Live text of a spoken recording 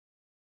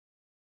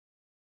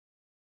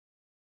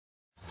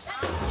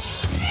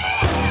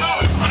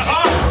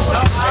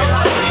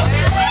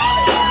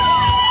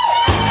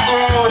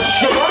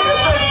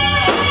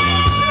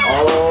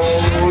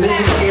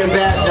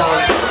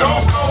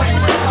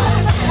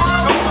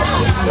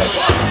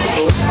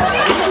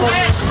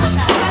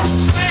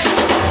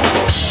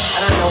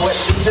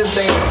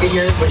can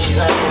hear it, but she's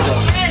not here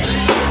though.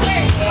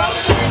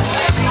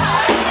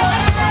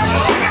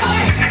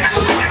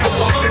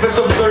 I'm looking for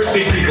some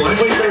thirsty people.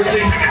 Anybody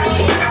thirsty?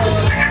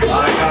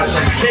 I got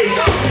some cake.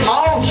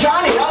 Oh,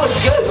 Johnny, that was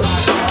good.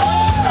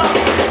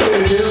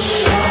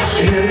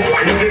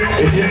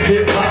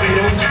 Hip hop, you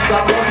don't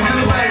stop rocking to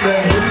the bang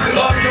bang. You sit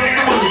up, you don't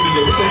move to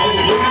the rhythm of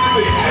the look at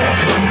me.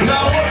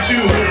 Now what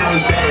you heard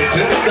was how to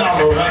test out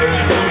or how to do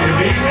your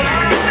beats.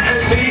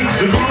 Me,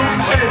 the groove,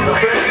 and the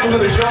friends who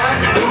gonna try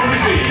to move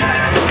your feet.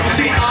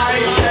 See, I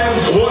am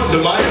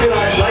Wonder Mike, and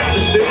I'd like to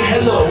say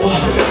hello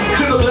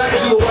to the black,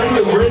 to the white,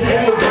 the red,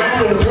 and the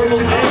brown, and the purple,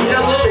 and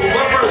yellow.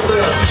 My first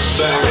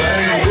bang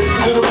bang.